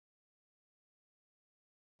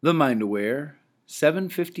The Mind Aware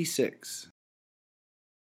 756.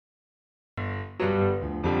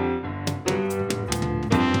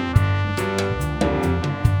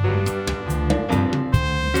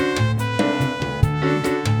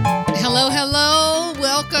 Hello.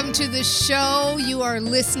 Welcome to the show. You are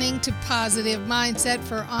listening to Positive Mindset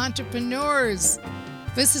for Entrepreneurs.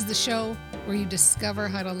 This is the show where you discover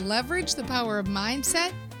how to leverage the power of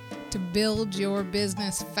mindset to build your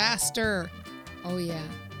business faster. Oh yeah,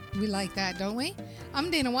 we like that, don't we?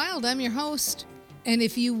 I'm Dana Wild. I'm your host. And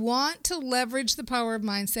if you want to leverage the power of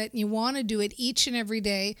mindset and you want to do it each and every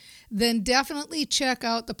day, then definitely check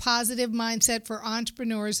out the Positive Mindset for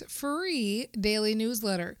Entrepreneurs free daily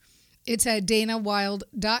newsletter. It's at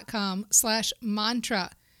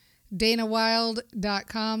danawilde.com/mantra.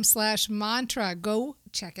 danawilde.com/mantra. Go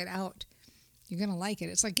check it out. You're going to like it.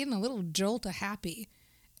 It's like getting a little jolt of happy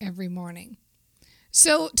every morning.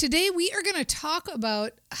 So today we are going to talk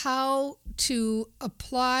about how to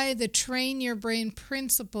apply the train your brain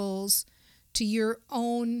principles to your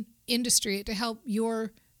own industry to help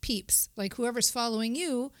your peeps. Like whoever's following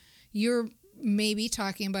you, you're maybe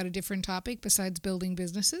talking about a different topic besides building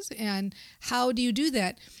businesses. And how do you do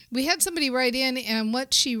that? We had somebody write in, and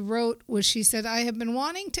what she wrote was, she said, I have been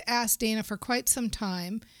wanting to ask Dana for quite some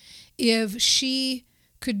time if she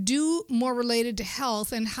could do more related to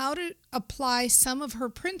health and how to apply some of her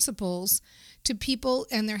principles to people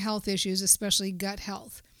and their health issues, especially gut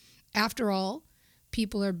health. After all,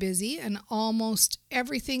 people are busy, and almost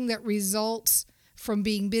everything that results from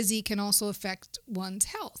being busy can also affect one's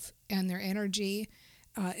health and their energy,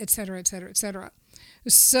 et cetera, et cetera, et cetera.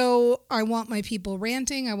 So I want my people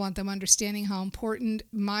ranting. I want them understanding how important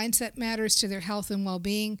mindset matters to their health and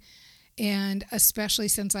well-being, and especially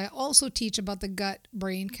since I also teach about the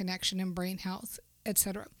gut-brain connection and brain health, et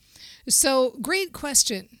cetera. So great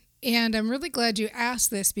question, and I'm really glad you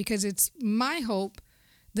asked this, because it's my hope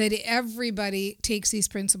that everybody takes these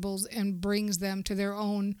principles and brings them to their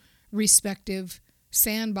own respective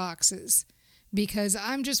sandboxes. Because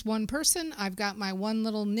I'm just one person. I've got my one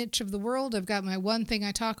little niche of the world. I've got my one thing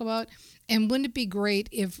I talk about. And wouldn't it be great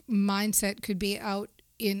if mindset could be out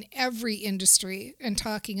in every industry and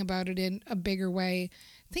talking about it in a bigger way?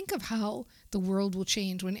 Think of how the world will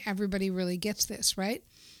change when everybody really gets this, right?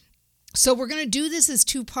 So we're going to do this as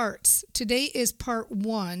two parts. Today is part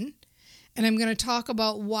one, and I'm going to talk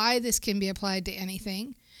about why this can be applied to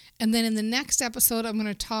anything. And then in the next episode, I'm going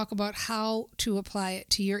to talk about how to apply it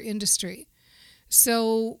to your industry.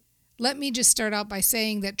 So let me just start out by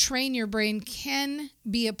saying that train your brain can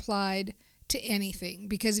be applied to anything.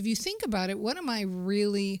 Because if you think about it, what am I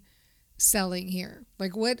really selling here?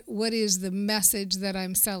 Like what is the message that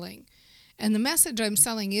I'm selling? And the message I'm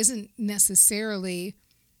selling isn't necessarily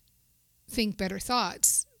think better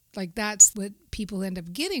thoughts. Like that's what people end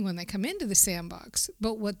up getting when they come into the sandbox.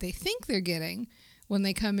 But what they think they're getting when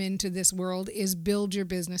they come into this world is build your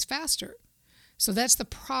business faster. So that's the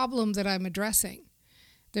problem that I'm addressing.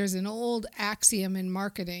 There's an old axiom in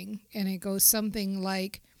marketing, and it goes something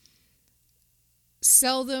like,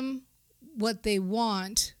 sell them what they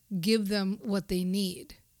want, give them what they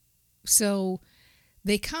need. So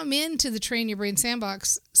they come into the Train Your Brain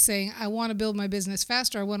Sandbox saying, I want to build my business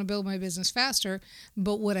faster. I want to build my business faster.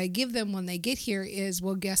 But what I give them when they get here is,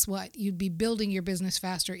 well, guess what? You'd be building your business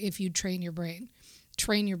faster if you train your brain.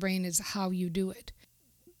 Train your brain is how you do it.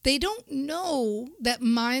 They don't know that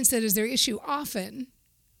mindset is their issue often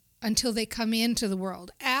until they come into the world.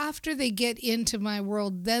 After they get into my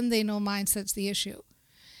world, then they know mindset's the issue.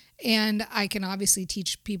 And I can obviously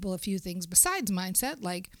teach people a few things besides mindset,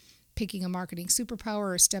 like picking a marketing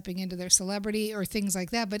superpower or stepping into their celebrity or things like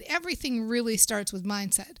that. But everything really starts with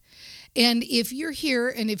mindset. And if you're here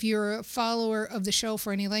and if you're a follower of the show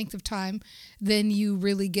for any length of time, then you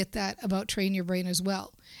really get that about Train Your Brain as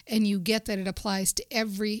well. And you get that it applies to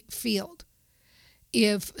every field.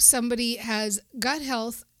 If somebody has gut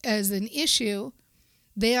health as an issue,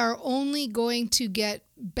 they are only going to get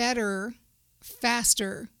better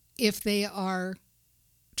faster if they are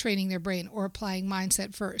training their brain or applying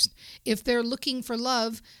mindset first. If they're looking for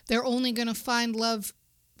love, they're only going to find love.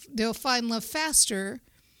 They'll find love faster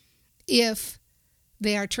if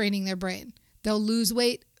they are training their brain. They'll lose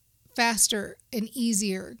weight faster and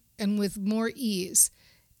easier and with more ease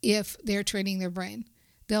if they're training their brain.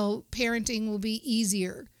 Parenting will be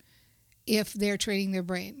easier if they're training their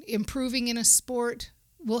brain. Improving in a sport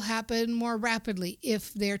will happen more rapidly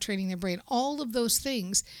if they're training their brain. All of those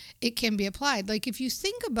things, it can be applied. Like if you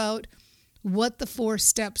think about what the 4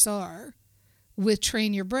 steps are with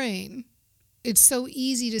Train Your Brain, it's so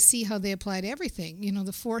easy to see how they apply to everything. You know,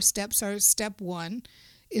 the 4 steps are, step 1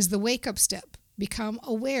 is the wake up step. become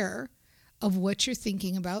aware of what you're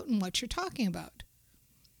thinking about and what you're talking about.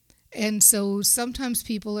 And so sometimes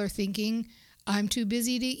people are thinking, I'm too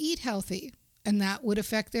busy to eat healthy, and that would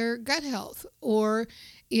affect their gut health. Or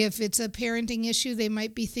if it's a parenting issue, they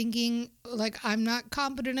might be thinking like, I'm not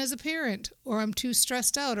competent as a parent, or I'm too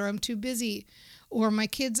stressed out, or I'm too busy, or my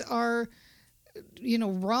kids are,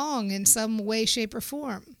 wrong in some way, shape, or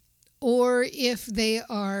form. Or if they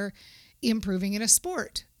are improving in a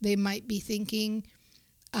sport, they might be thinking,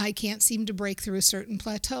 I can't seem to break through a certain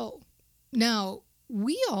plateau. Now,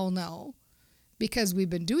 we all know, because we've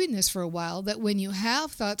been doing this for a while, that when you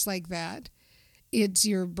have thoughts like that, it's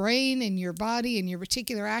your brain and your body and your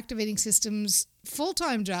reticular activating system's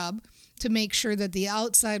full-time job to make sure that the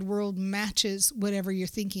outside world matches whatever you're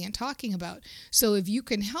thinking and talking about. So if you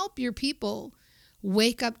can help your people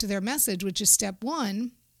wake up to their message, which is step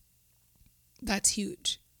one, that's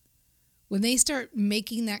huge. When they start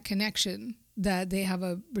making that connection, that they have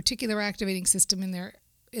a reticular activating system in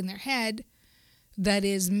their head that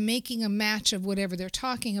is making a match of whatever they're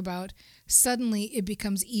talking about, suddenly it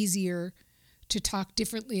becomes easier to talk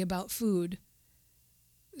differently about food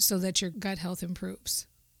so that your gut health improves.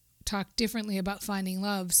 Talk differently about finding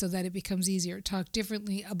love so that it becomes easier. Talk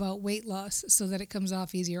differently about weight loss so that it comes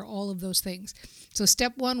off easier. All of those things. So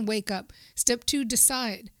step one, wake up. Step two,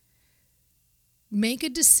 decide. Make a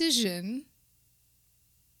decision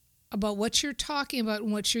about what you're talking about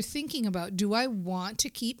and what you're thinking about. Do I want to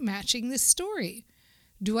keep matching this story?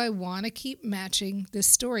 Do I want to keep matching this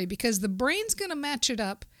story? Because the brain's going to match it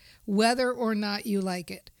up whether or not you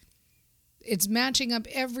like it. It's matching up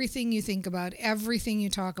everything you think about, everything you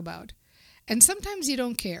talk about. And sometimes you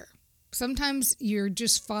don't care. Sometimes you're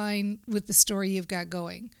just fine with the story you've got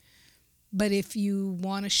going. But if you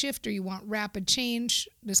want to shift or you want rapid change,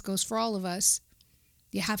 this goes for all of us,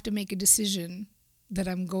 you have to make a decision that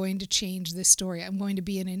I'm going to change this story. I'm going to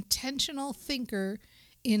be an intentional thinker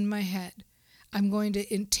in my head. I'm going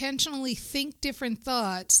to intentionally think different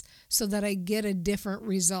thoughts so that I get a different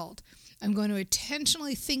result. I'm going to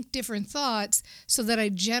intentionally think different thoughts so that I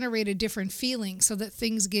generate a different feeling so that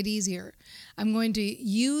things get easier. I'm going to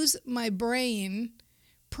use my brain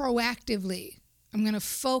proactively. I'm going to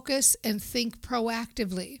focus and think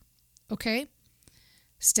proactively. Okay?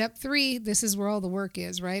 Step 3, this is where all the work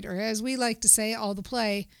is, right? Or as we like to say, all the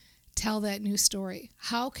play, tell that new story.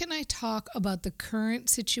 How can I talk about the current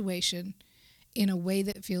situation in a way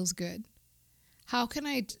that feels good? How can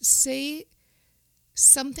I say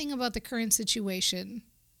something about the current situation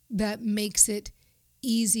that makes it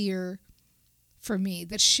easier for me,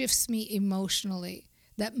 that shifts me emotionally,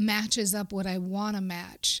 that matches up what I want to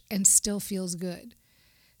match and still feels good?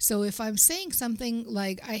 So if I'm saying something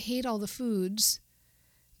like, I hate all the foods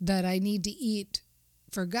that I need to eat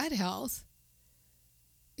for gut health,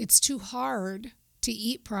 it's too hard to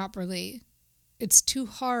eat properly. It's too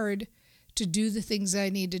hard to do the things I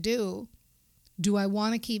need to do. Do I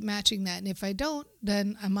want to keep matching that? And if I don't,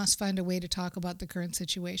 then I must find a way to talk about the current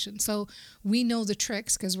situation. So we know the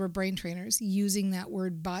tricks because we're brain trainers. Using that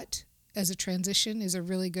word but as a transition is a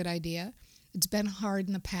really good idea. It's been hard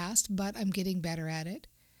in the past, but I'm getting better at it.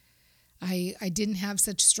 I didn't have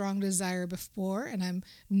such strong desire before, and I'm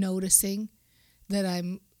noticing that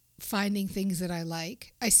I'm finding things that I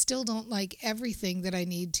like. I still don't like everything that I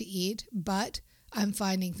need to eat, but I'm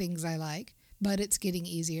finding things I like. But it's getting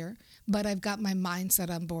easier. But I've got my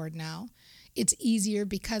mindset on board now. It's easier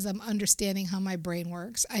because I'm understanding how my brain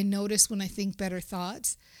works. I notice when I think better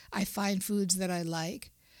thoughts, I find foods that I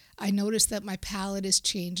like. I notice that my palate is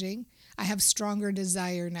changing. I have stronger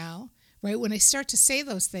desire now, right? When I start to say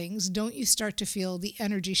those things, don't you start to feel the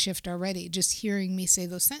energy shift already, just hearing me say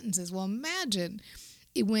those sentences? Well, imagine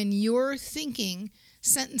when you're thinking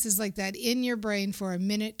sentences like that in your brain for 1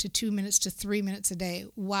 minute to 2 minutes to 3 minutes a day.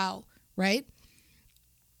 Wow, right?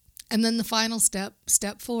 And then the final step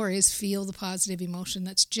 4, is feel the positive emotion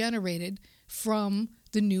that's generated from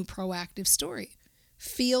the new proactive story.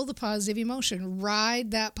 Feel the positive emotion. Ride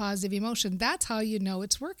that positive emotion. That's how you know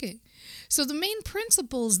it's working. So the main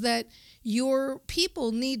principles that your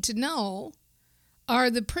people need to know are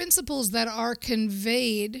the principles that are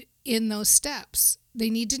conveyed in those steps. They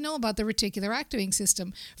need to know about the reticular activating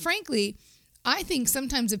system. Frankly, I think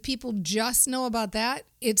sometimes if people just know about that,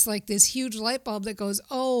 it's like this huge light bulb that goes,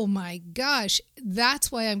 oh my gosh,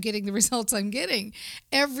 that's why I'm getting the results I'm getting.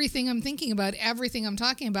 Everything I'm thinking about, everything I'm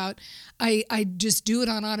talking about, I just do it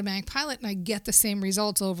on automatic pilot and I get the same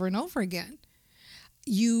results over and over again.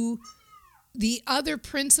 The other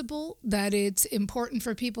principle that it's important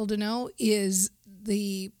for people to know is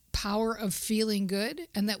the power of feeling good,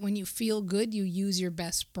 and that when you feel good, you use your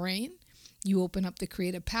best brain. You open up the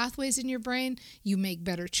creative pathways in your brain. You make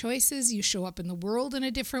better choices. You show up in the world in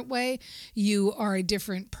a different way. You are a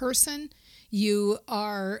different person. You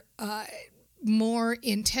are more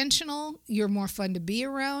intentional. You're more fun to be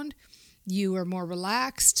around. You are more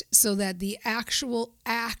relaxed, so that the actual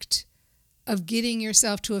act of getting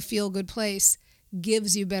yourself to a feel-good place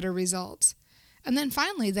gives you better results. And then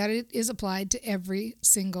finally, that it is applied to every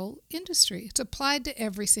single industry. It's applied to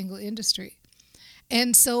every single industry.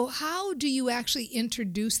 And so how do you actually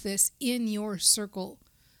introduce this in your circle?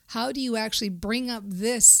 How do you actually bring up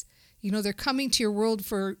this? They're coming to your world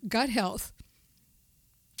for gut health.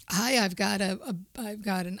 Hi, I've got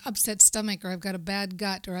an upset stomach, or I've got a bad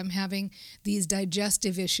gut, or I'm having these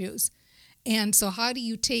digestive issues. And so how do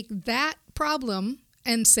you take that problem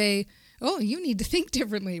and say, oh, you need to think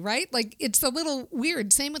differently, right? Like, it's a little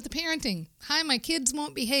weird. Same with the parenting. Hi, my kids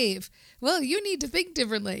won't behave. Well, you need to think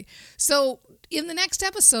differently. So in the next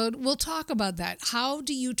episode, we'll talk about that. How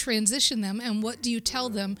do you transition them, and what do you tell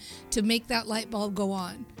them to make that light bulb go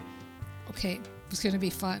on? Okay, it's going to be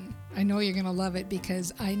fun. I know you're going to love it,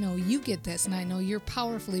 because I know you get this, and I know you're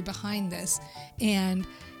powerfully behind this, and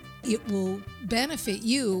it will benefit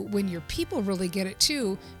you when your people really get it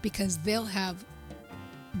too, because they'll have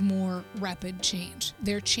more rapid change.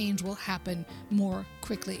 Their change will happen more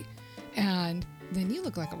quickly. And then you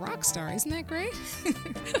look like a rock star. Isn't that great?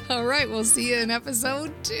 All right, we'll see you in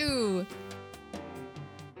episode 2.